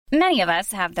Many of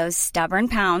us have those stubborn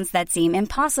pounds that seem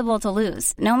impossible to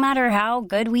lose, no matter how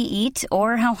good we eat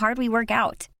or how hard we work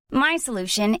out. My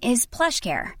solution is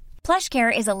PlushCare.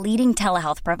 PlushCare is a leading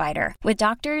telehealth provider with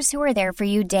doctors who are there for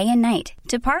you day and night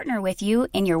to partner with you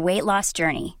in your weight loss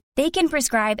journey. They can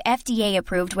prescribe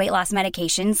FDA-approved weight loss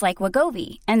medications like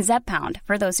Wegovy and Zepbound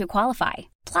for those who qualify.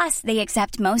 Plus, they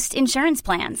accept most insurance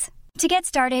plans. To get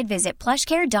started, visit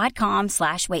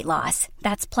plushcare.com/weightloss.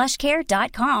 That's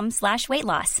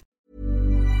plushcare.com/weightloss.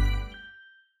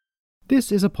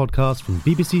 This is a podcast from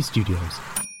BBC Studios,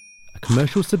 a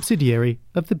commercial subsidiary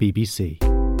of the BBC.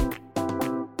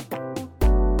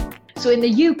 So in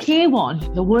the UK one,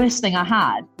 the worst thing I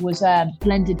had was a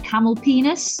blended camel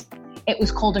penis. It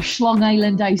was called a Schlong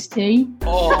Island iced tea.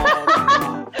 Oh.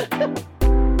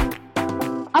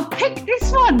 I picked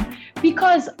this one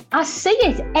because I see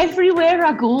it everywhere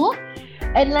I go,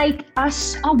 and like I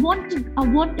want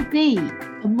to be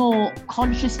a more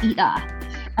conscious eater,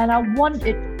 and I want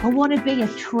to be a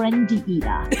trendy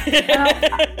eater.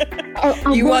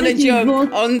 You want to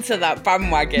jump onto that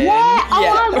bandwagon? Yeah,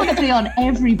 I want to be on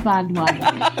every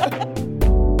bandwagon.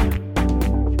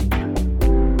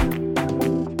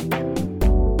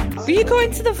 But you got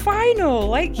into the final,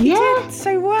 like you did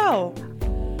so well.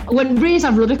 When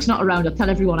Reza Ruddock's not around, I tell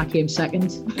everyone I came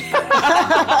second.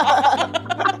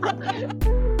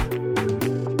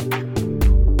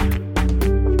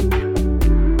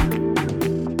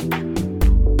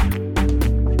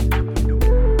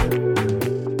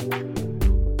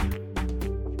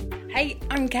 Hey,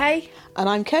 I'm Kay. And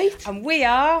I'm Kate. And we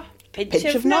are Pinch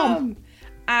of Nom.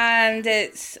 And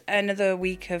it's another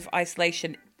week of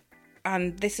isolation.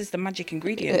 And this is the magic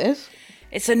ingredient. It is.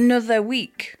 It's another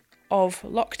week of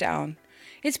lockdown.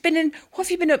 It's been in... What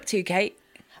have you been up to, Kate?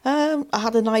 I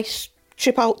had a nice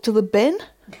trip out to the bin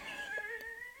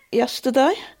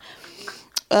yesterday.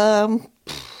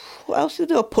 What else did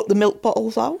I do? I put the milk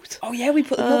bottles out. Oh, yeah, we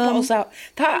put the milk bottles out.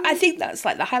 I think that's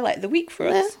like the highlight of the week for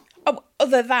us. Oh,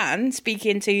 other than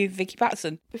speaking to Vicky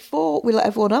Pattison. Before we let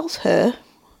everyone else hear,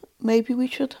 maybe we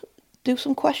should do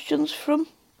some questions from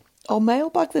our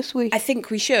mailbag this week. I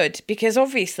think we should, because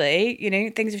obviously,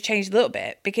 things have changed a little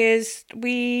bit because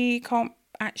we can't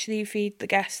actually feed the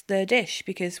guests the dish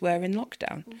because we're in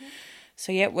lockdown. Mm-hmm.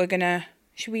 So yeah, we're gonna.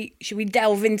 Should we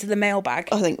delve into the mailbag?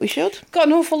 I think we should. Got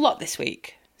an awful lot this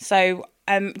week. So,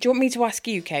 do you want me to ask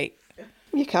you, Kate?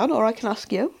 You can, or I can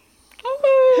ask you.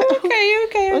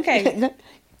 Oh, okay. No,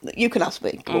 you can ask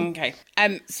me. Okay.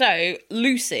 So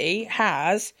Lucy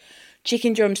has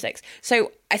chicken drumsticks.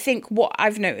 So I think what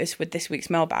I've noticed with this week's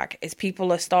mailbag is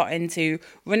people are starting to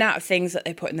run out of things that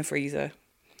they put in the freezer.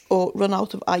 Or run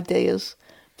out of ideas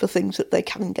for things that they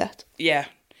can get. Yeah.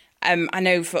 I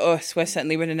know for us, we're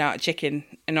certainly running out of chicken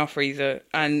in our freezer,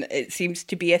 and it seems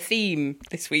to be a theme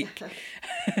this week.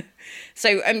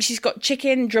 So she's got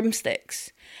chicken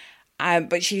drumsticks,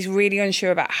 but she's really unsure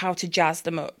about how to jazz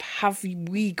them up. Have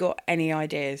we got any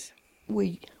ideas?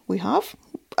 We have.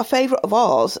 A favourite of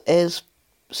ours is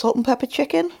salt and pepper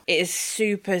chicken. It is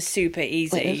super, super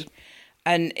easy.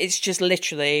 And it's just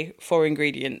literally 4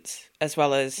 ingredients as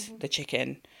well as the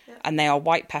chicken. Yeah. And they are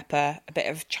white pepper, a bit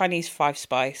of Chinese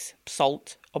 5-spice,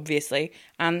 salt, obviously,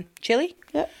 and chilli.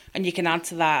 Yeah. And you can add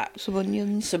to that some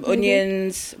onions.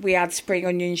 We add spring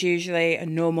onions usually,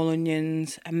 and normal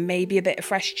onions, and maybe a bit of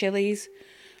fresh chilies.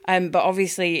 But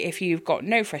obviously, if you've got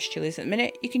no fresh chilies at the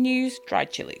minute, you can use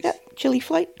dried chilies. Yeah, chili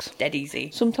flakes. Dead easy.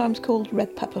 Sometimes called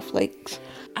red pepper flakes.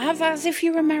 As if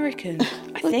you're American,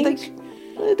 I think.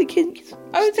 The kids.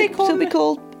 Oh, they call them. Be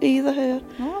called either here.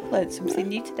 Oh, I've learned something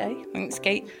new today. Thanks,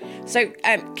 Kate. So,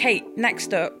 Kate,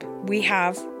 next up, we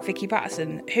have Vicky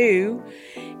Pattison, who,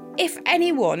 if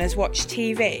anyone has watched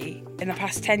TV in the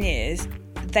past 10 years,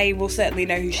 they will certainly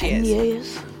know who she is. 10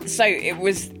 years. So it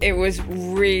was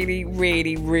really,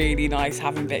 really, really nice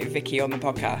having Vicky on the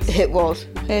podcast. It was.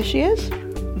 Here she is,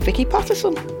 Vicky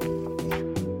Pattison.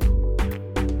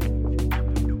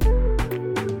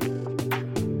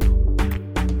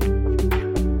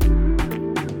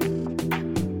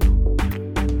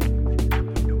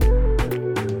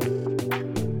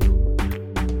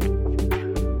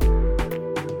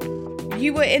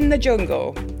 You were in the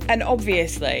jungle, and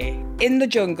obviously, in the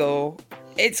jungle,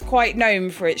 it's quite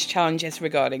known for its challenges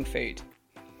regarding food.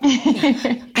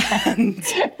 And,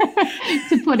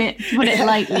 to put it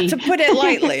lightly. To put it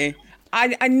lightly,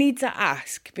 I need to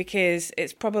ask, because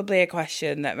it's probably a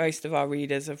question that most of our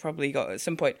readers have probably got at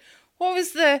some point. What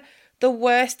was the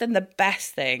worst and the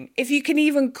best thing, if you can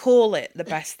even call it the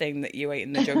best thing, that you ate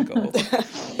in the jungle?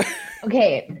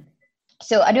 Okay.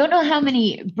 So I don't know how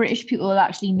many British people will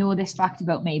actually know this fact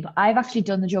about me, but I've actually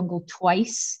done the jungle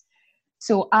twice.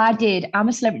 So I did I'm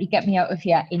a Celebrity, Get Me Out of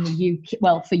Here in the UK,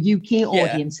 well, for UK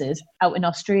audiences out in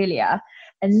Australia.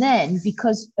 And then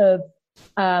because of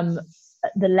the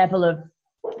level of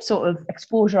sort of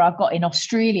exposure I've got in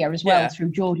Australia as well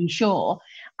through Geordie Shore,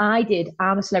 I did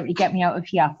I'm a Celebrity, Get Me Out of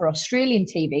Here for Australian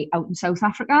TV out in South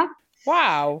Africa.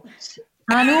 Wow.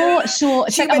 I know, so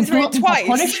it's She like went I'm through it glutton for twice.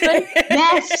 punishment.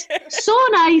 Yes, so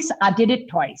nice. I did it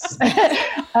twice.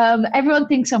 Everyone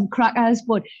thinks I'm crackers,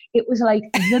 but it was like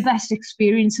the best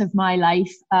experience of my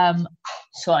life.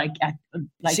 So I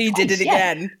like she twice, did it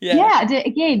again. Yeah, I did it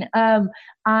again.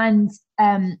 And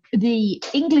the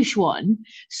English one,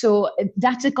 so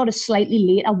that's got a slightly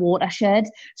later watershed.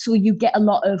 So you get a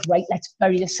lot of, right, let's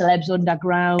bury the celebs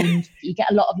underground. You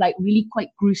get a lot of like really quite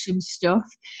gruesome stuff,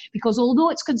 because although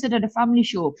it's considered a family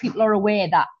show, people are aware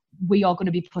that we are going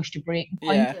to be pushed to breaking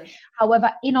point. Yeah.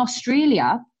 However, in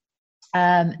Australia,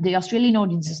 the Australian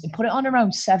audiences, they put it on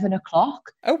around 7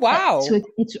 o'clock. Oh, wow. So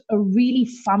it's a really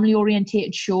family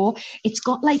orientated show. It's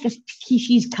got like a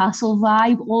Takeshi's Castle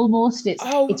vibe almost. It's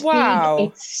wow. big,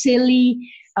 it's silly.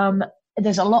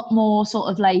 There's a lot more sort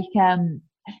of like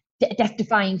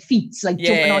death-defying feats, like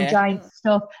jumping on giant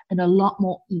stuff, and a lot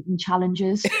more eating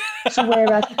challenges. So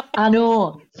whereas I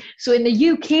know, so in the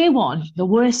UK one, the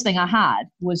worst thing I had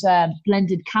was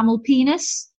blended camel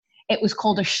penis. It was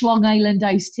called a Schlong Island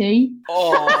iced tea.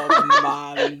 Oh,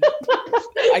 man.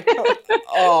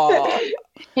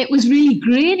 It was really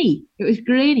grainy. It was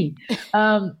grainy.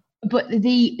 But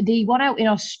the one out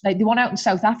in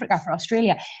South Africa for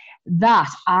Australia, that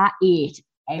I ate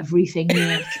everything in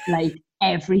it, like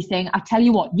everything. I tell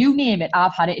you what, you name it,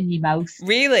 I've had it in my mouth.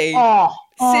 Really? Oh,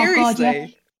 seriously? God, yeah.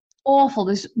 Awful.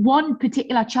 There's one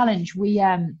particular challenge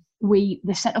they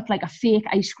set up like a fake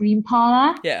ice cream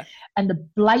parlor. Yeah. And the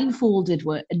blindfolded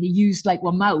were, and they used like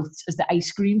our mouths as the ice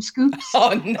cream scoops.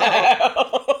 Oh no.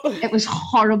 It was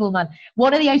horrible, man.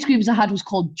 One of the ice creams I had was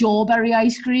called jawberry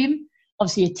ice cream.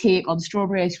 Obviously a take on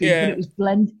strawberry ice cream, but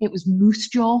it was moose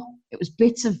jaw. It was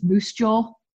bits of moose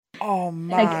jaw. Oh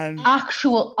man. Like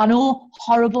actual, I know,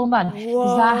 horrible, man.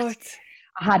 What?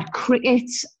 I had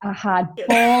crickets, I had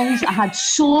balls, I had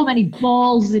so many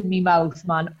balls in my mouth,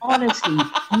 man. Honestly,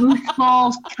 moose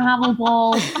balls, camel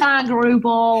balls, kangaroo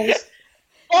balls.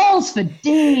 Balls for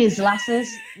days, lasses.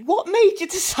 What made you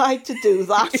decide to do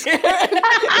that?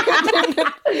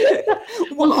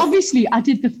 Well, obviously, I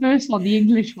did the first one, the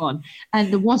English one, and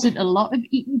there wasn't a lot of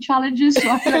eating challenges, so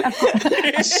I feel like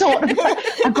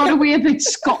I got away a bit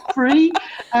scot-free.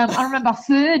 I remember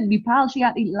Fern, my pal, she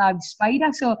had to eat live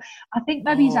spider, so I think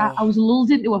maybe I was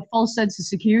lulled into a false sense of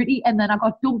security, and then I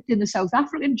got dumped in the South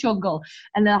African jungle,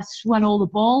 and that's when all the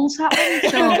balls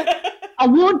happened, so... I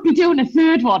won't be doing a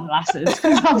third one, lasses,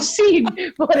 because I've seen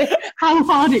how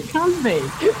hard it can be.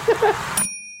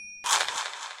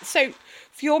 So,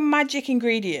 for your magic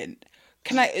ingredient,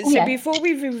 before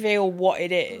we reveal what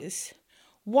it is,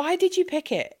 why did you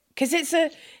pick it? Because it's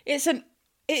dead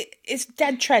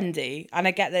trendy, and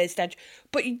I get that it's dead.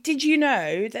 But did you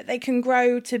know that they can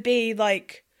grow to be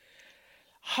like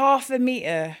half a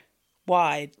metre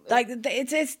wide? Like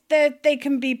they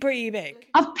can be pretty big.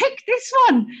 I've picked this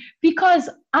one because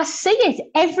I see it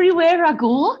everywhere I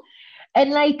go,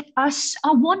 and like I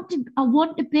want to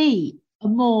be a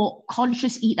more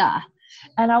conscious eater,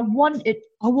 and I want to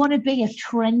be a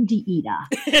trendy eater.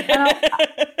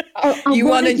 You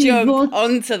want to jump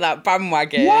onto that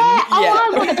bandwagon? Yeah,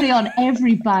 I want to be on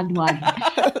every bandwagon.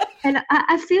 And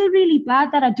I feel really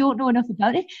bad that I don't know enough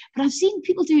about it, but I've seen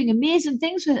people doing amazing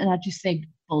things with it, and I just think,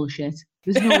 bullshit.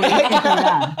 There's no way you can do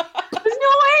that. There's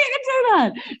no way you can do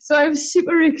that. So I'm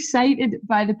super excited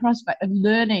by the prospect of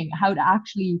learning how to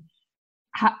actually,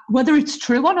 whether it's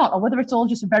true or not, or whether it's all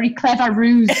just a very clever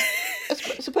ruse. I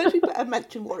suppose we better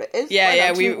mention what it is.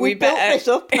 Yeah, we built better. This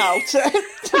up now.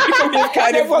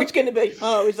 Everyone's going to be, is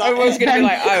that everyone's going to be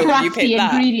like, you picked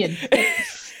that. Ingredient.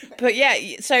 But yeah,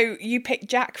 so you picked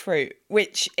jackfruit,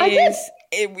 which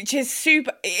is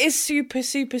super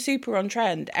on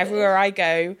trend. Everywhere I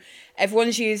go,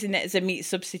 everyone's using it as a meat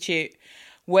substitute.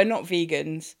 We're not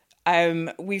vegans.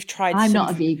 We've tried. I'm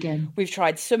not a vegan. We've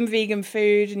tried some vegan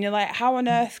food, and you're like, how on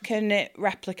earth can it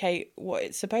replicate what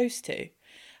it's supposed to?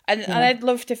 And I'd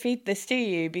love to feed this to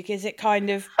you because it kind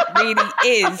of really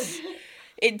is.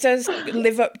 It does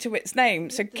live up to its name.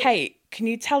 So, Kate, can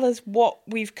you tell us what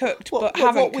we've cooked but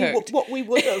haven't cooked? What we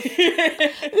would have.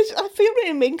 I feel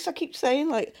really mean because I keep saying,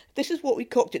 like, this is what we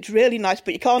cooked. It's really nice,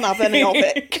 but you can't have any of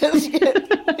it. Cause,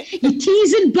 you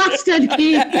teasing bastard,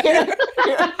 Kate.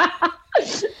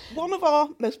 One of our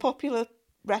most popular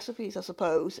recipes, I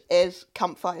suppose, is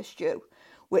campfire stew,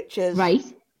 which is... Right.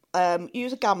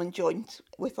 use a gammon joint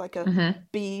with like a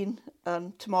bean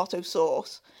and tomato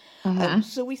sauce.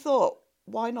 So we thought,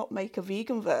 why not make a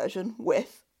vegan version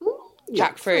with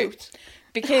jackfruit?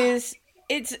 Because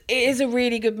it is a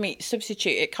really good meat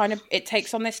substitute. It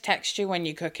takes on this texture when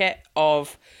you cook it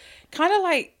of kind of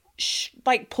like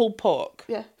pulled pork.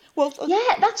 Yeah. Well,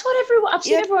 yeah, that's what I've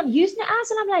seen everyone using it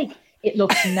as, and I'm like, it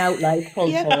looks now like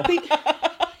pulled pork.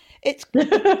 It's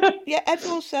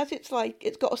everyone says it's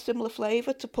got a similar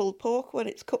flavour to pulled pork when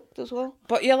it's cooked as well.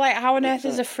 But you're like, how on earth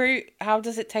is a fruit? How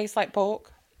does it taste like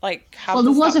pork? Like, how? Well,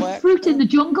 there was a fruit in the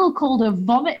jungle called a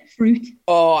vomit fruit.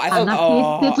 Oh, I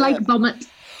thought that tasted like vomit.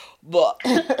 But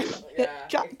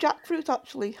jackfruit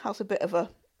actually has a bit of a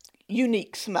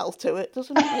unique smell to it,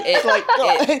 doesn't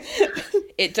it?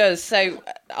 It does. So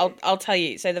I'll tell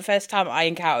you. So the first time I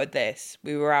encountered this,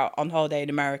 we were out on holiday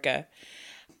in America.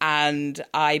 And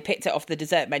I picked it off the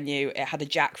dessert menu. It had a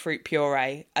jackfruit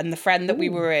puree. And the friend that we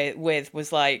were with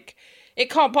was like,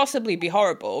 it can't possibly be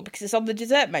horrible because it's on the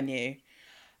dessert menu.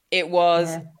 It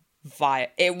was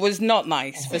it was not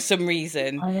nice for some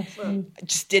reason. Honestly.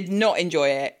 Just did not enjoy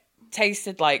it.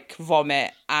 Tasted like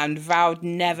vomit and vowed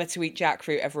never to eat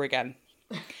jackfruit ever again.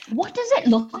 What does it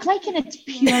look like in its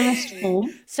purest form?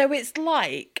 So it's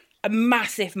like a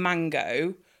massive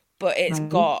mango, but it's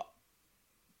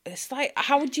like,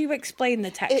 how would you explain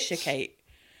the texture, Kate?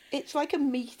 It's like a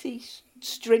meaty,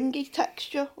 stringy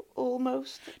texture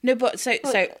almost. No, but so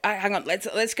hang on.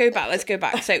 Let's go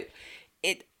back. So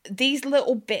these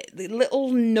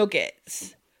little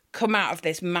nuggets come out of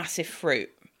this massive fruit.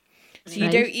 So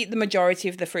you don't eat the majority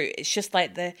of the fruit. It's just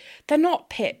like they're not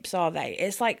pips, are they?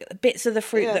 It's like bits of the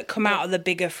fruit that come out of the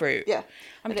bigger fruit. Yeah.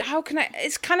 I mean, how can I?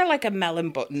 It's kind of like a melon,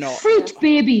 but not. Fruit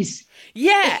babies.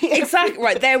 Yeah, exactly.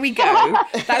 Right, there we go.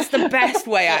 That's the best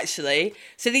way, actually.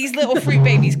 So these little fruit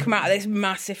babies come out of this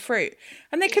massive fruit,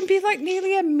 and they can be like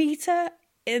nearly a metre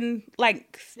in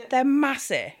length. Yeah. They're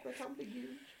massive.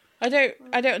 I don't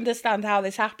understand how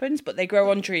this happens, but they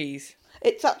grow on trees.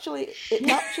 It's actually a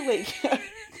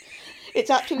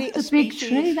species big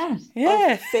tree, that. of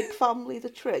the fig family, the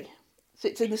tree. So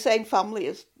it's in the same family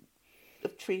of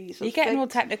trees. You're getting all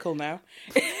technical now.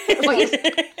 You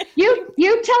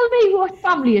tell me what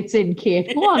family it's in,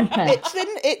 Kate. Go on, Pet.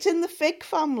 It's in the fig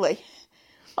family.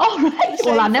 Oh, right.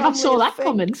 Well, I never saw that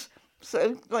coming.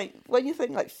 So, like, when you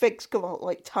think, like, figs come out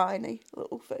like tiny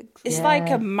little figs. It's like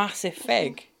a massive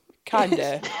fig, kind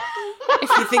of. If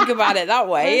you think about it that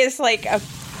way, it's like a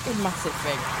massive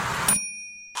fig.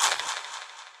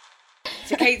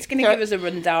 So Kate's going to give us a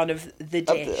rundown of the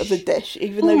dish. Of the dish,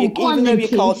 even though you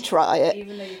can't try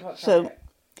it. So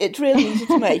it's really easy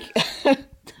to make.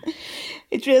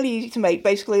 It's really easy to make.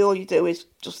 Basically, all you do is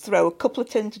just throw a couple of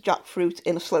tins of jackfruit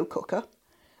in a slow cooker,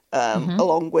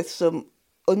 along with some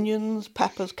onions,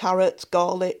 peppers, carrots,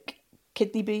 garlic,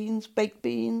 kidney beans, baked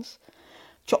beans,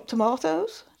 chopped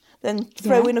tomatoes. Then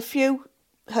throw in a few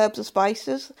herbs and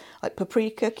spices like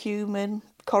paprika, cumin,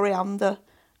 coriander,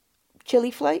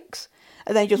 chili flakes.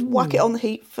 And then just whack it on the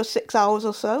heat for 6 hours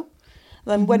or so. And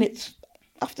then when it's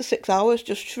after 6 hours,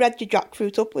 just shred your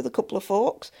jackfruit up with a couple of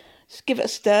forks. Just give it a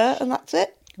stir and that's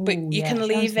it. But you can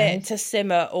leave it to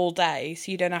simmer all day,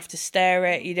 so you don't have to stir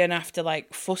it. You don't have to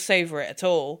like fuss over it at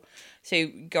all. So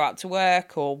you go out to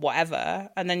work or whatever,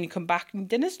 and then you come back and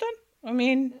dinner's done. I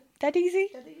mean, dead easy.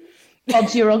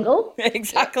 Bob's your uncle.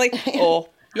 Exactly. Or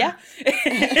yeah.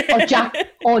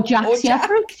 or Jack's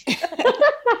fruit.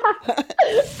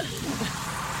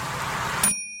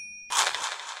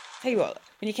 Tell you what,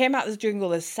 when you came out of the jungle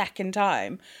the second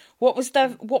time, what was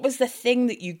the thing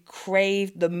that you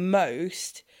craved the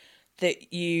most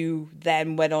that you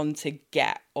then went on to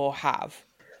get or have?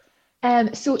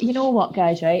 So you know what,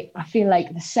 guys, right? I feel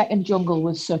like the second jungle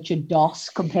was such a DOS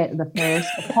compared to the first.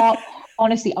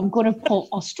 Honestly, I'm going to put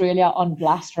Australia on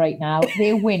blast right now.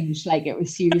 They whinged like it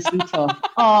was seriously tough.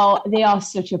 Oh, they are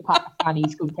such a pack of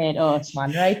fannies compared to us,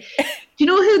 man, right? Do you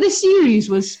know who the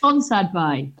series was sponsored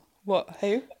by? What,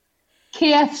 who?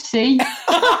 KFC.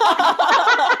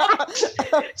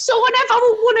 So whenever we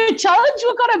won a challenge,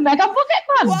 we got a mega bucket,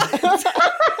 man.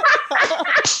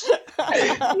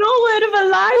 No word of a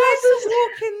lie. This is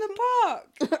walk in the park.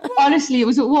 Honestly, it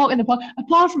was a walk in the park.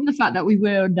 Apart from the fact that we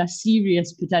were under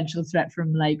serious potential threat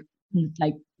from like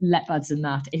leopards and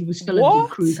that. It was filmed in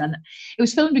Kruger. It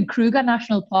was filmed in Kruger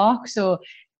National Park, so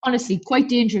honestly quite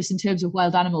dangerous in terms of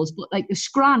wild animals, but like the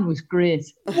scran was great.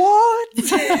 What?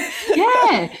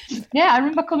 yeah I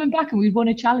remember coming back and we won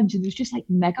a challenge and there was just like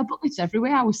mega buckets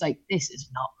everywhere. I was like, this is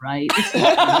not right, this is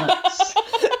nuts.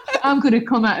 I'm gonna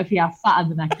come out of here fatter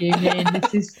than I came in.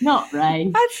 This is not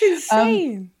right. That's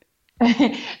insane.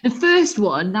 The first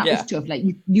one, that was tough. Like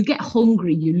you get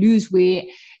hungry, you lose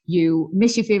weight, you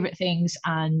miss your favourite things.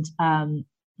 And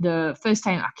the first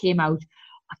time I came out,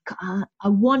 I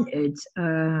wanted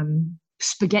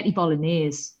spaghetti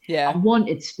bolognese. Yeah. I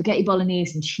wanted spaghetti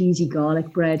bolognese and cheesy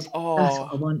garlic bread. Oh. That's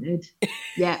what I wanted.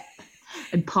 Yeah.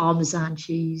 And Parmesan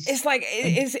cheese. It's like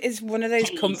it's one of those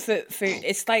comfort food.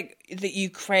 It's like that you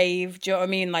crave. Do you know what I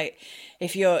mean? Like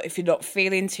if you're not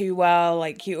feeling too well,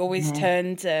 like you always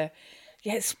turn to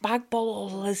spag bol or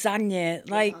lasagna,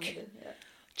 like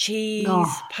cheese,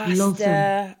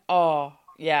 pasta. Oh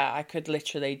yeah, I could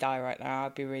literally die right now.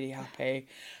 I'd be really happy.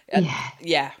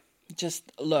 Yeah,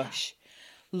 just lush.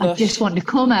 I just want to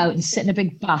come out and sit in a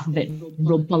big bath of it and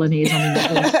rub bolognese on me.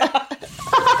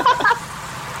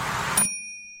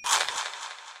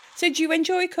 So do you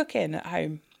enjoy cooking at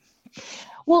home?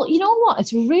 Well, you know what?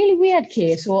 It's a really weird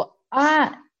case. So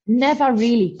I never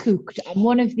really cooked. I'm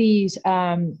one of these,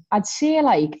 I'd say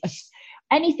like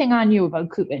anything I knew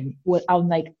about cooking was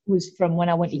from when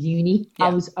I went to uni.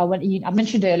 Yeah. I went to uni, I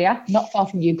mentioned earlier, not far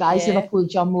from you guys, Liverpool,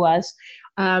 John Moores.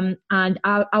 And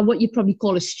I what you'd probably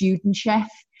call a student chef.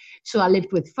 So I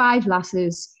lived with 5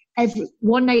 lasses.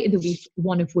 One night of the week,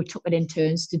 one of which took it in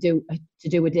turns to do a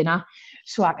dinner.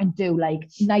 So I can do like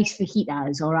nice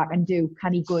fajitas, or I can do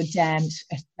kind of good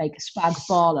like a spag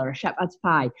bol or a shepherd's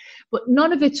pie. But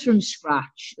none of it's from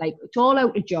scratch. Like it's all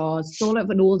out of jars. It's all out of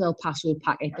an old El Paso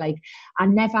packet. Like I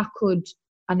never could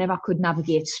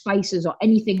navigate spices or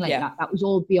anything like that. That was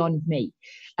all beyond me.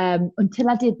 Until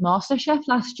I did MasterChef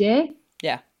last year.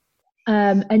 Yeah.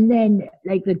 And then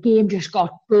like the game just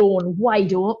got blown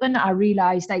wide open. I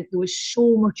realised like there was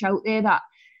so much out there that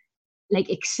like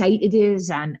excited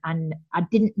us and I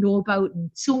didn't know about,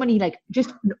 and so many like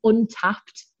just an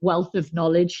untapped wealth of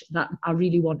knowledge that I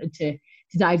really wanted to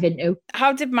dive into.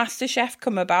 How did MasterChef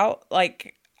come about?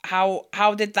 Like how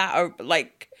did that,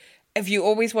 like, have you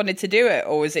always wanted to do it,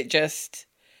 or was it just...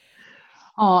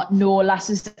 Oh no,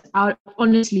 lasses!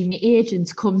 Honestly, my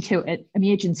agents come to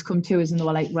us and they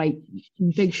were like, "Right,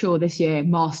 big show this year,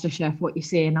 MasterChef. What you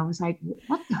say?" And I was like,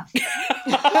 "What the?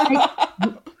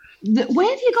 Where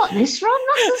have you got this from?"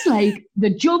 That was like the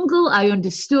jungle. I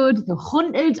understood. The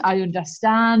hunted. I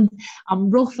understand.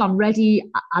 I'm rough. I'm ready.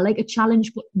 I like a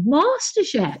challenge. But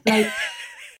MasterChef, like,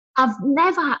 I've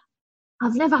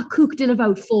never cooked in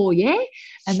about 4 years,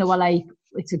 and they were like,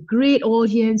 "It's a great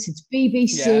audience. It's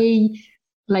BBC." Yeah.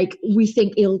 Like, we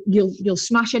think you'll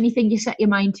smash anything you set your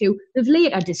mind to. They've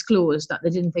later disclosed that they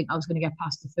didn't think I was going to get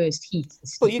past the first heat.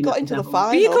 But you got into the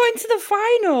final. But you got into the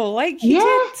final. Like, you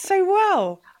did so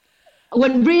well.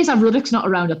 When Razor Ruddock's not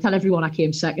around, I'll tell everyone I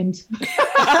came second.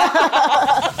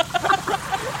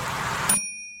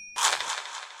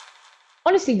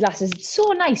 Honestly, lasses, it's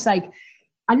so nice. Like,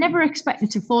 I never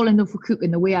expected to fall in love with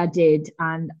cooking the way I did,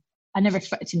 and I never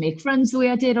expected to make friends the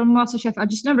way I did on MasterChef. I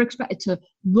just never expected to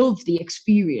love the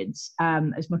experience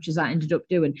as much as I ended up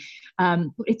doing. But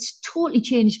it's totally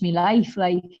changed my life.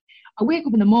 Like, I wake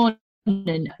up in the morning,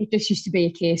 it just used to be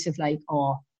a case of like,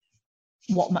 oh,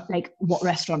 what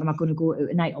restaurant am I going to go to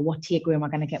tonight, or what takeaway am I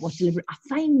going to get, what delivery? I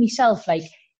find myself like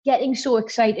getting so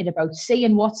excited about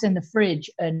seeing what's in the fridge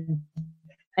and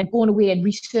going away and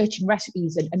researching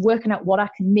recipes and working out what I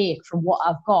can make from what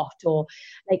I've got, or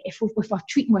like if we're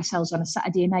treating ourselves on a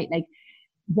Saturday night, like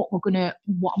what I'm gonna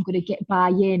get by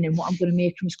in and what I'm gonna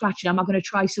make from scratch, and am I gonna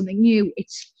try something new?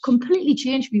 It's completely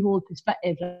changed my whole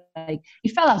perspective. Like,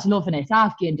 you fellas loving it.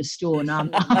 I've gained a stone.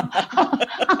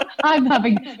 I'm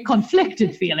having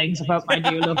conflicted feelings about my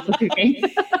new love for cooking.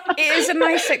 It is a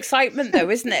nice excitement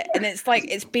though, isn't it? And it's like,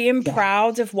 it's being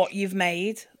proud of what you've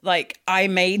made. Like, I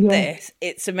made this.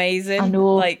 It's amazing. I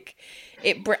know. Like,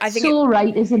 I think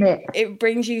right, isn't it? It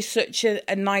brings you such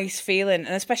a nice feeling,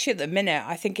 and especially at the minute,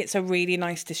 I think it's a really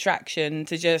nice distraction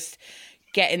to just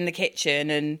get in the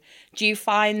kitchen. And do you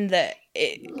find that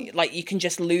it, like, you can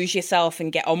just lose yourself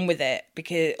and get on with it,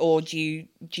 or do you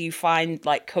find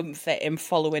like comfort in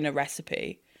following a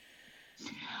recipe?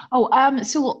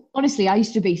 So honestly, I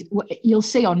used to be, you'll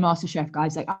see on MasterChef,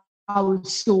 guys, like I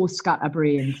was so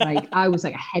scatterbrained. Like, I was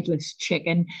like a headless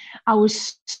chicken. I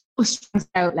was so stressed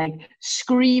out, like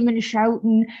screaming,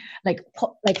 shouting, like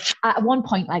at one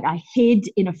point, like I hid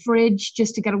in a fridge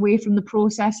just to get away from the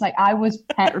process. Like, I was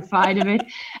petrified of it.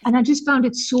 And I just found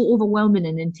it so overwhelming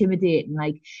and intimidating,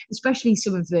 like especially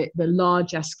some of the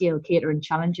larger scale catering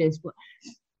challenges. But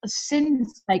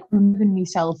since like removing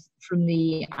myself from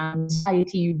the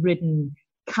anxiety-ridden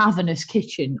cavernous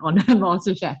kitchen on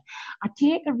MasterChef, I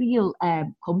take a real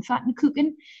comfort in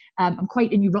cooking. I'm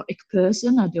quite a neurotic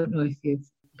person. I don't know if you've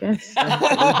guessed. No.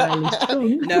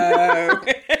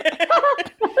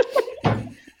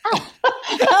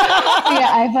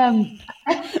 Yeah, I've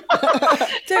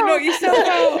Don't knock yourself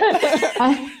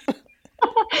out.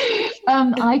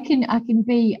 I can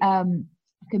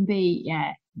be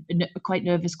quite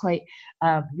nervous, quite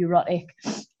neurotic,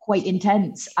 quite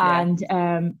intense, and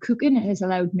cooking has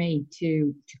allowed me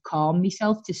to calm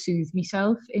myself, to soothe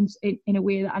myself in a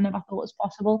way that I never thought was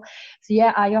possible. So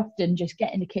yeah, I often just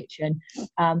get in the kitchen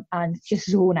and just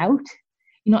zone out.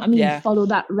 You know what I mean? Yeah. Follow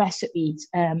that recipe,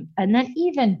 and then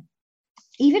even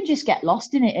just get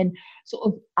lost in it. And sort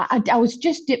of, I was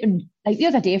just dipping, like the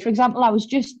other day, for example, I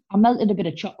melted a bit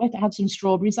of chocolate. I had some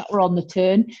strawberries that were on the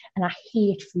turn, and I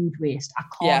hate food waste. I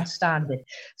can't stand it.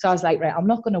 So I was like, right, I'm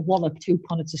not going to wallop 2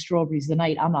 punnets of strawberries the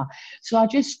night, am I? So I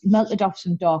just melted off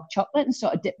some dark chocolate and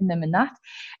started dipping them in that.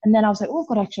 And then I was like, oh, I've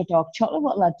got extra dark chocolate.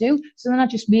 What will I do? So then I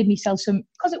just made myself some,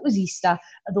 because it was Easter,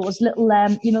 those little,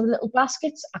 the little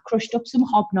baskets. I crushed up some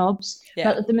hobnobs,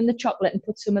 melted them in the chocolate, and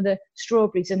put some of the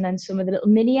strawberries and then some of the little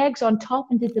mini eggs on top,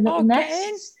 and did the little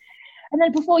nests. And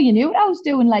then before you knew it, I was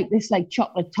doing like this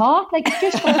chocolate tart, it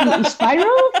just completely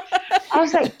spiraled. I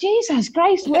was like, Jesus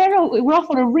Christ, we're off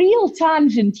on a real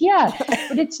tangent here.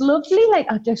 But it's lovely.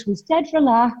 I just was dead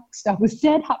relaxed. I was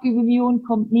dead happy with my own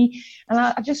company. And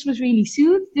I just was really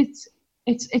soothed. It's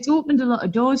opened a lot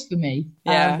of doors for me.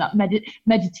 That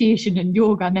meditation and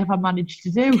yoga I never managed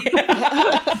to do.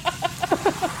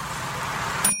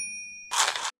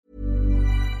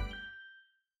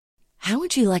 How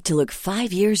would you like to look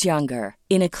 5 years younger?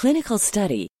 In a clinical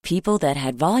study, people that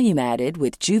had volume added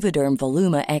with Juvederm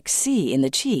Voluma XC in the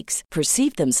cheeks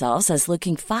perceived themselves as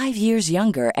looking 5 years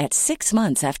younger at 6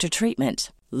 months after treatment.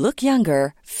 Look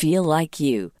younger, feel like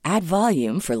you. Add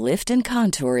volume for lift and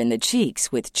contour in the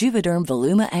cheeks with Juvederm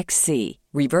Voluma XC.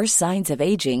 Reverse signs of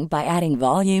aging by adding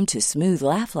volume to smooth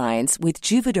laugh lines with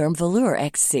Juvederm Volure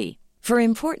XC. For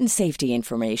important safety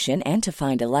information and to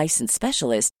find a licensed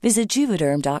specialist, visit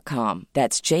Juvederm.com.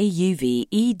 That's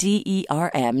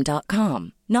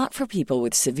JUVEDERM.com. Not for people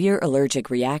with severe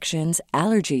allergic reactions,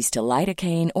 allergies to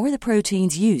lidocaine, or the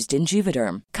proteins used in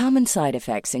Juvederm. Common side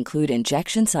effects include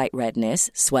injection site redness,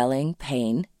 swelling,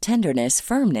 pain, tenderness,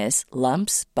 firmness,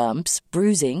 lumps, bumps,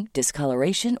 bruising,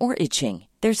 discoloration, or itching.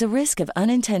 There's a risk of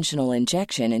unintentional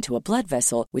injection into a blood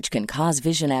vessel, which can cause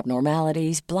vision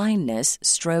abnormalities, blindness,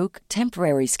 stroke,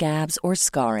 temporary scabs, or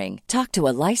scarring. Talk to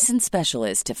a licensed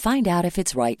specialist to find out if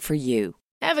it's right for you.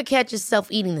 Ever catch yourself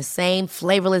eating the same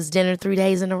flavorless dinner 3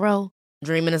 days in a row?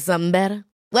 Dreaming of something better?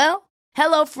 Well,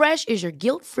 HelloFresh is your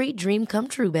guilt-free dream come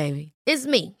true, baby. It's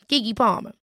me, Keke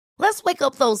Palmer. Let's wake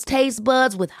up those taste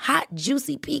buds with hot,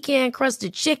 juicy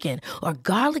pecan-crusted chicken or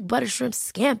garlic butter shrimp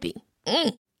scampi.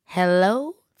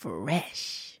 Hello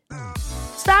Fresh.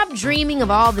 Stop dreaming of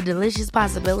all the delicious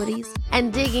possibilities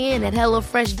and dig in at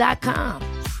HelloFresh.com.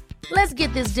 Let's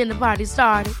get this dinner party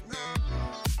started.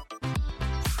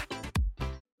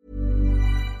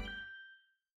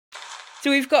 So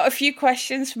we've got a few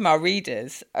questions from our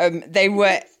readers. They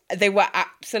were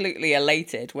absolutely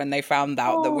elated when they found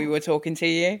out that we were talking to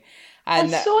you.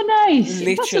 And that's so nice.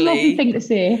 That's a lovely thing to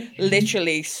say.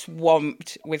 Literally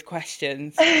swamped with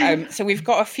questions. So we've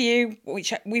got a few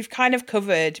which we've kind of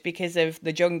covered because of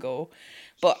the jungle.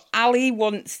 But Ali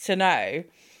wants to know,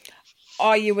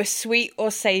 are you a sweet or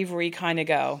savoury kind of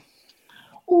girl?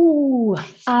 Oh,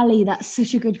 Ali, that's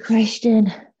such a good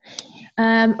question.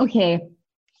 Okay.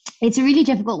 It's a really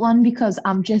difficult one because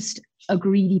I'm just a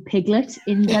greedy piglet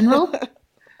in general.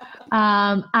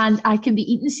 And I can be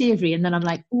eating savoury and then I'm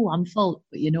like, oh, I'm full.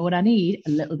 But you know what I need?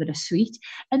 A little bit of sweet.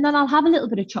 And then I'll have a little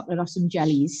bit of chocolate or some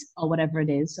jellies or whatever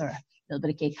it is, or a little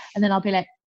bit of cake. And then I'll be like,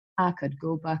 I could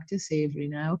go back to savoury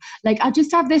now. I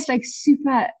just have this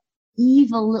super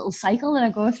evil little cycle that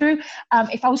I go through.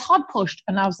 If I was hard pushed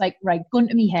and I was like, right, gun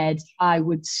to me head, I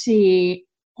would say,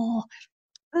 oh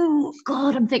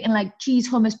God, I'm thinking cheese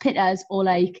hummus pittas or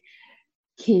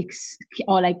cakes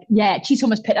or cheese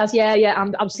hummus pittas.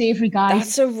 I'm savoury, guys.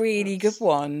 That's a really good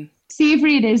one.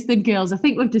 Savoury it is then, girls. I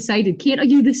think we've decided. Kate, are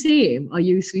you the same? Are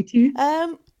you sweet too?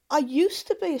 I used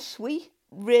to be a sweet,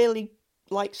 really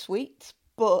like sweets,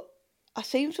 but I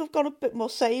seem to have got a bit more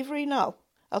savoury now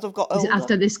as I've got older. Is it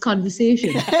after this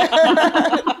conversation?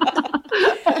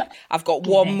 I've got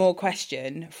one more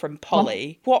question from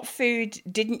Polly. What food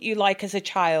didn't you like as a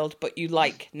child but you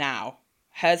like now?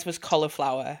 Hers was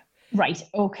cauliflower. Right,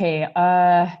 okay.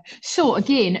 So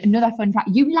again, another fun fact.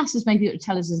 You lasses might be able to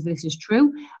tell us if this is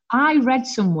true. I read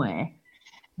somewhere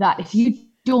that if you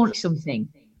don't like something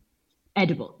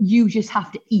edible, you just have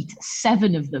to eat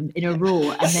 7 of them in a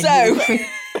row and then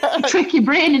trick your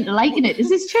brain into liking it. Is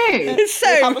this true? So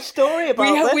we have a story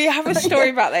about this. We have a story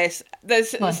about this.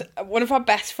 There's one of our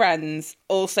best friends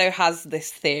also has this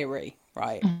theory.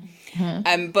 right?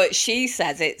 But she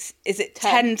says is it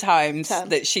 10 times 10.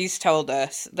 that she's told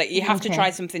us that you have to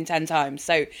try something 10 times.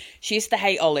 So she used to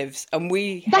hate olives, and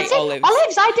we hate olives.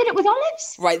 Olives, I did it with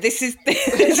olives. Right, this is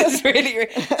really...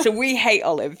 So we hate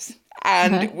olives,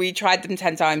 and we tried them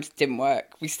 10 times, didn't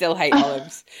work. We still hate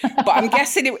olives. But I'm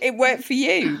guessing it worked for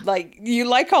you. Like, you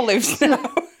like olives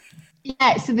now.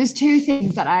 Yeah, so there's two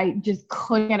things that I just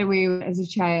couldn't get away with as a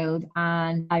child,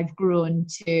 and I've grown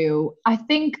to. I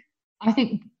think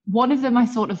one of them I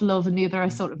sort of love, and the other I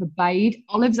sort of abide.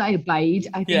 Olives I abide,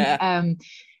 I think. Yeah.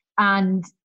 And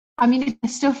I mean, if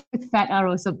it's stuff with feta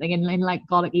or something, and like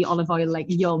garlicky olive oil, like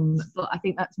yum. But I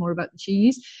think that's more about the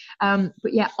cheese. But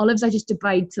yeah, olives I just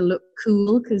abide to look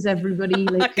cool because everybody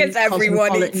like because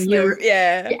everyone eats them.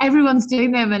 Everyone's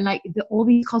doing them, and like all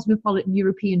these cosmopolitan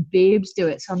European babes do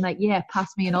it. So I'm like, yeah,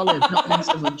 pass me an olive, not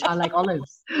Monster Munch. I like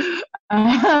olives.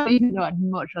 Even though I'd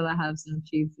much rather have some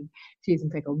cheese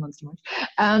and pickle Monster Munch.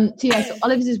 So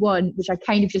olives is one which I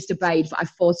kind of just abide, but I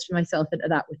forced myself into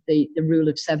that with the rule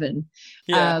of 7.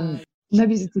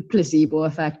 Maybe it's a placebo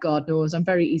effect, God knows. I'm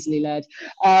very easily led.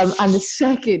 And the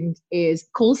second is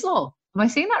coleslaw. Am I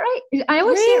saying that right? I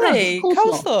always say it wrong.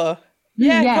 Coleslaw.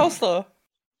 Yeah, coleslaw.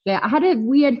 Yeah, I had a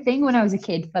weird thing when I was a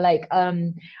kid for like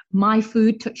my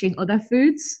food touching other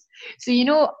foods. So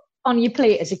on your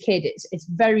plate as a kid, it's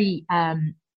very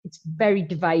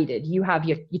divided. You have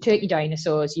your turkey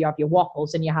dinosaurs, you have your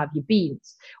waffles, and you have your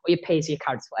beans or your peas or your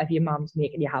carrots, whatever your mum's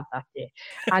making you have that day.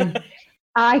 And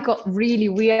I got really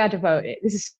weird about it.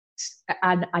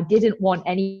 And I didn't want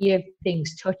any of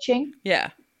things touching. Yeah.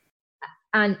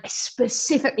 And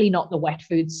specifically not the wet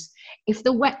foods. If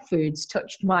the wet foods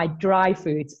touched my dry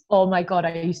foods, oh my God,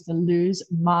 I used to lose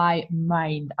my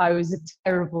mind. I was a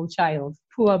terrible child.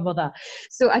 Poor mother.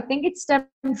 So I think it stemmed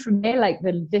from there, like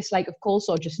the dislike of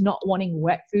coleslaw, just not wanting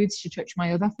wet foods to touch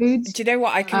my other foods. Do you know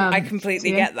what? I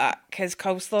completely get that, because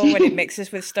coleslaw, when it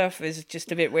mixes with stuff, is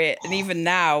just a bit weird. And even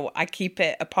now, I keep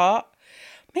it apart.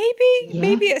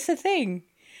 Maybe it's a thing.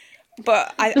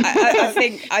 But I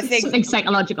think something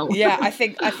psychological. Yeah, I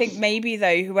think maybe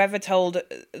though, whoever told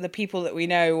the people that we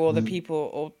know, or the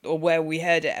people or where we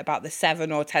heard it about the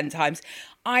 7 or 10 times,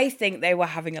 I think they were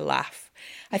having a laugh.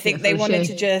 I think they wanted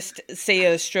to just see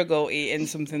us struggle eating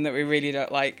something that we really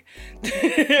don't like.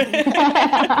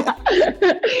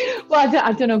 Well,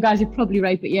 I don't know, guys. You're probably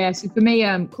right, but yeah. So for me,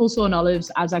 coleslaw and olives,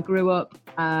 as I grew up,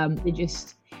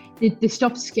 they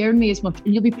stopped scaring me as much.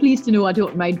 And you'll be pleased to know I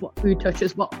don't mind what food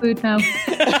touches what food now.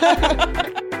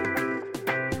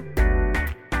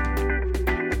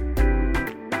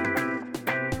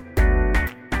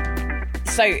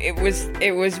 So it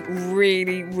was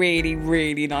really, really,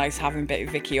 really nice having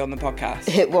Vicky on the podcast.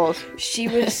 It was. She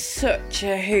was such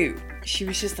a hoot. She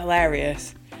was just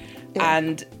hilarious. Yeah.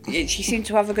 And she seemed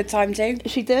to have a good time too.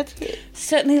 She did.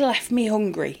 Certainly left me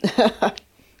hungry.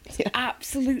 Yeah.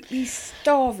 Absolutely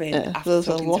starving. Yeah, there's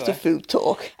a lot of food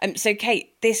talk. So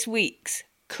Kate, this week's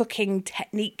cooking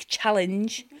technique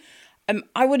challenge.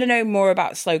 I want to know more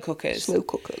about slow cookers. Slow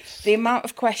cookers. The amount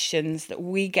of questions that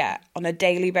we get on a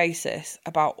daily basis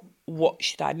about what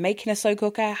should I make in a slow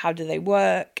cooker, how do they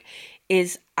work,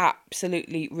 is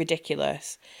absolutely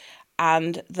ridiculous.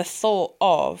 And the thought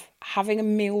of having a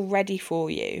meal ready for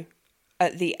you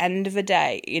at the end of a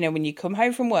day, when you come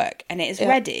home from work and it is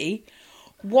ready.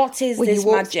 What is this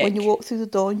magic? When you walk through the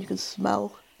door and you can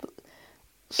smell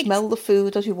the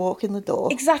food as you walk in the door.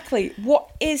 Exactly. What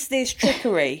is this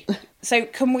trickery? So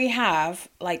can we have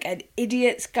like an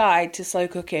idiot's guide to slow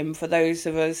cooking for those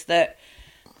of us that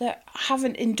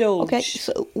haven't indulged? Okay,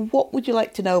 so what would you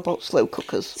like to know about slow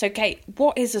cookers? So Kate,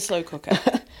 what is a slow cooker?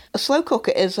 A slow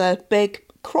cooker is a big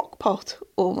crock pot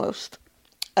almost,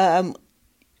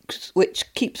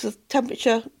 which keeps the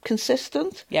temperature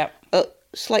consistent. Yep. At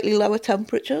slightly lower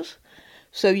temperatures,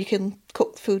 so you can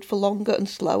cook food for longer and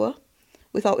slower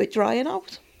without it drying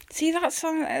out. See, that's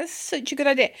such a good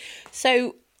idea.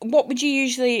 So what would you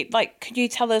usually, could you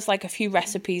tell us a few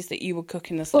recipes that you would cook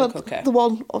in the slow cooker? The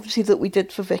one, obviously, that we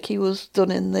did for Vicky was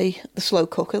done in the slow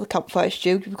cooker, the campfire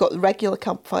stew. We've got the regular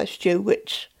campfire stew,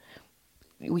 which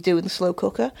we do in the slow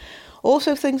cooker.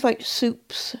 Also things like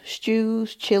soups,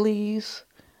 stews, chilies,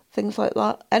 things like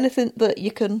that. Anything that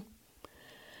you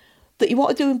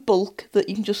want to do in bulk that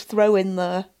you can just throw in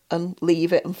there and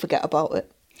leave it and forget about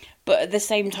it. But at the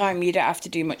same time, you don't have to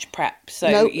do much prep.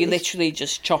 So you literally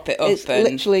just chop it up.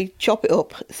 Literally chop it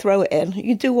up, throw it in. You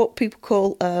can do what people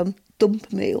call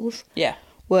dump meals. Yeah.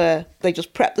 Where they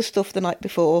just prep the stuff the night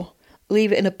before,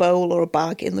 leave it in a bowl or a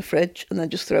bag in the fridge, and then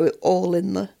just throw it all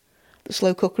in the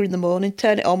slow cooker in the morning.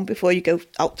 Turn it on before you go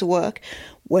out to work,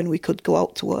 when we could go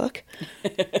out to work.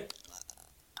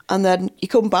 And then you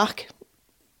come back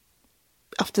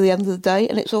after the end of the day,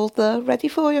 and it's all there ready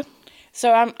for you.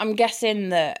 So I'm guessing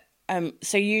that,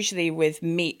 so usually with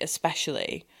meat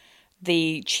especially,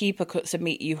 the cheaper cuts of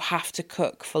meat you have to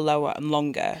cook for lower and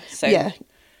longer. So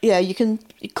yeah, you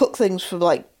cook things for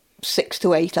like 6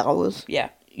 to 8 hours. Yeah,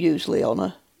 usually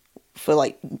for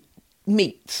like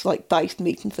meats, like diced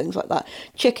meat and things like that.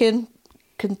 Chicken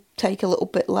can take a little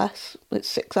bit less. It's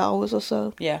 6 hours or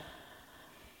so. Yeah.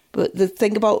 But the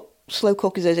thing about slow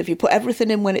cookers is if you put everything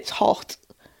in when it's hot,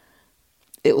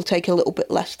 it will take a little bit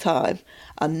less time,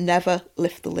 and never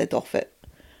lift the lid off it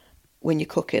when you're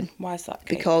cooking. Why is that,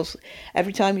 Kate? Because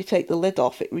every time you take the lid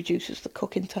off, it reduces the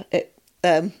cooking time. It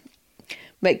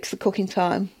makes the cooking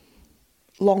time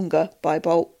longer by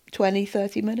about 20,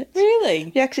 30 minutes.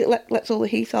 Really? Yeah, because it lets all the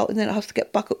heat out, and then it has to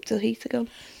get back up to the heat again.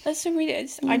 That's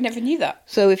I never knew that.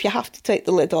 So if you have to take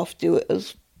the lid off, do it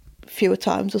as fewer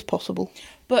times as possible.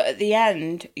 But at the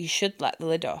end, you should let the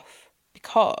lid off,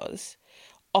 because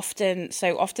often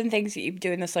things that you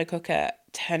do in the slow cooker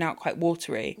turn out quite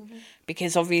watery,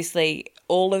 because obviously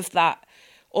all of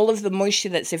the moisture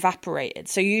that's evaporated.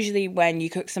 So usually when you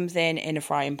cook something in a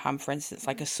frying pan, for instance,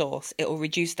 like a sauce, it will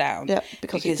reduce down. Yeah,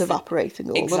 because it's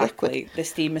evaporating all the liquid. The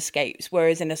steam escapes.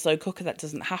 Whereas in a slow cooker, that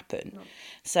doesn't happen. No.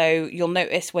 So you'll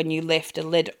notice when you lift a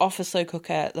lid off a slow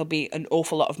cooker, there'll be an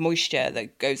awful lot of moisture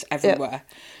that goes everywhere.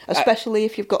 Yeah. Especially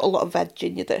if you've got a lot of veg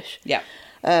in your dish. Yeah.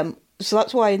 So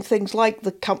that's why in things like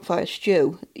the campfire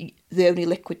stew, the only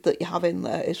liquid that you have in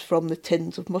there is from the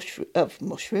tins of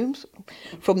mushrooms,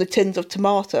 from the tins of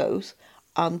tomatoes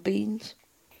and beans.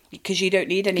 Because you don't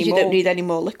need any more. You don't need any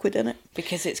more liquid in it.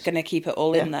 Because it's going to keep it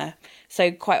all in there. So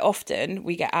quite often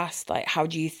we get asked, like, how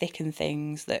do you thicken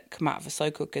things that come out of a slow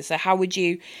cooker? So how would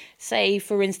you say,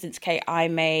 for instance, Kate, I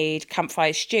made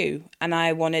campfire stew and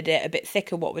I wanted it a bit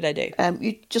thicker, what would I do?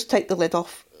 You just take the lid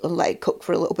off and let it cook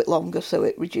for a little bit longer so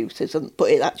it reduces,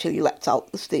 but it actually lets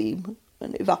out the steam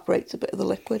and evaporates a bit of the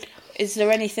liquid. Is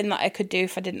there anything that I could do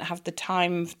if I didn't have the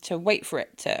time to wait for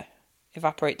it to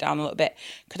evaporate down a little bit?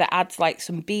 Could I add like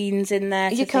some beans in there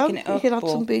to thicken it up? You can add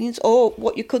some beans, or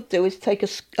what you could do is take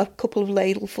a couple of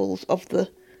ladlefuls of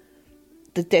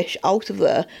the dish out of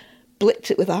there, blitz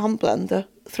it with a hand blender,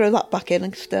 throw that back in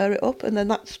and stir it up, and then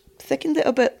that's thickened it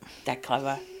a bit. They're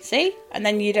clever. See? And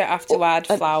then you don't have to add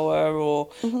flour or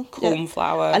corn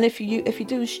flour. And if you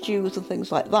do stews and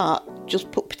things like that,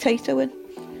 just put potato in,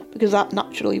 because that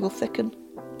naturally will thicken.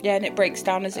 Yeah, and it breaks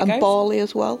down as it goes. And barley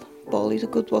as well. Barley's a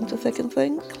good one to thicken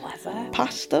things. Clever.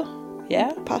 Pasta.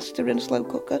 Yeah. Pasta in a slow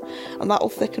cooker, and that'll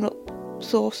thicken up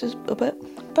sauces a bit.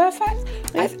 Perfect.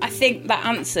 Yeah. I think that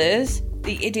answers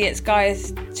the Idiot's Guide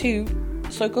to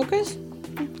slow cookers.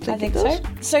 I think so.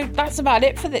 So that's about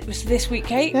it for this week,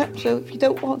 Kate. Yeah, so if you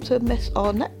don't want to miss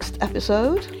our next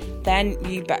episode, then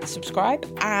you better subscribe.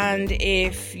 And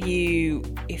if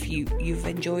you've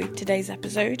enjoyed today's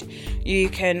episode, you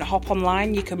can hop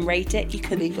online, you can rate it, you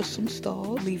can leave us some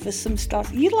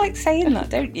stars. You like saying that,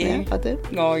 don't you? Yeah, I do.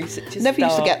 Oh, you're such a Never star.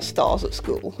 used to get stars at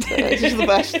school. So this is the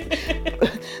best.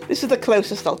 This is the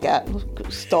closest I'll get.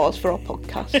 Stars for our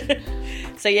podcast.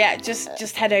 So yeah,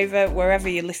 just head over wherever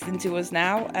you're listening to us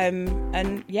now.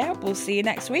 And yeah, we'll see you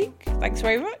next week. Thanks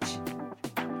very much.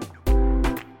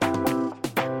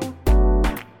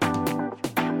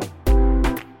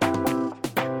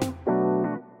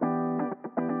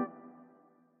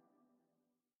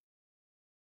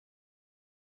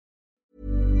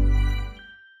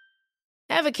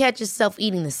 Ever catch yourself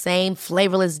eating the same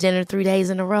flavorless dinner 3 days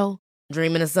in a row?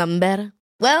 Dreaming of something better?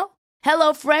 Well,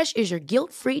 HelloFresh is your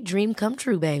guilt-free dream come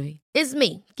true, baby. It's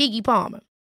me, Vicky Pattison.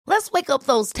 Let's wake up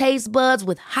those taste buds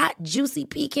with hot, juicy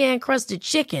pecan-crusted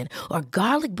chicken or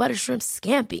garlic butter shrimp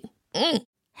scampi.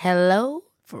 Hello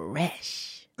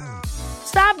Fresh.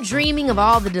 Stop dreaming of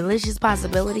all the delicious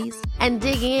possibilities and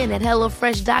dig in at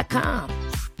HelloFresh.com.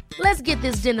 Let's get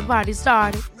this dinner party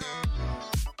started.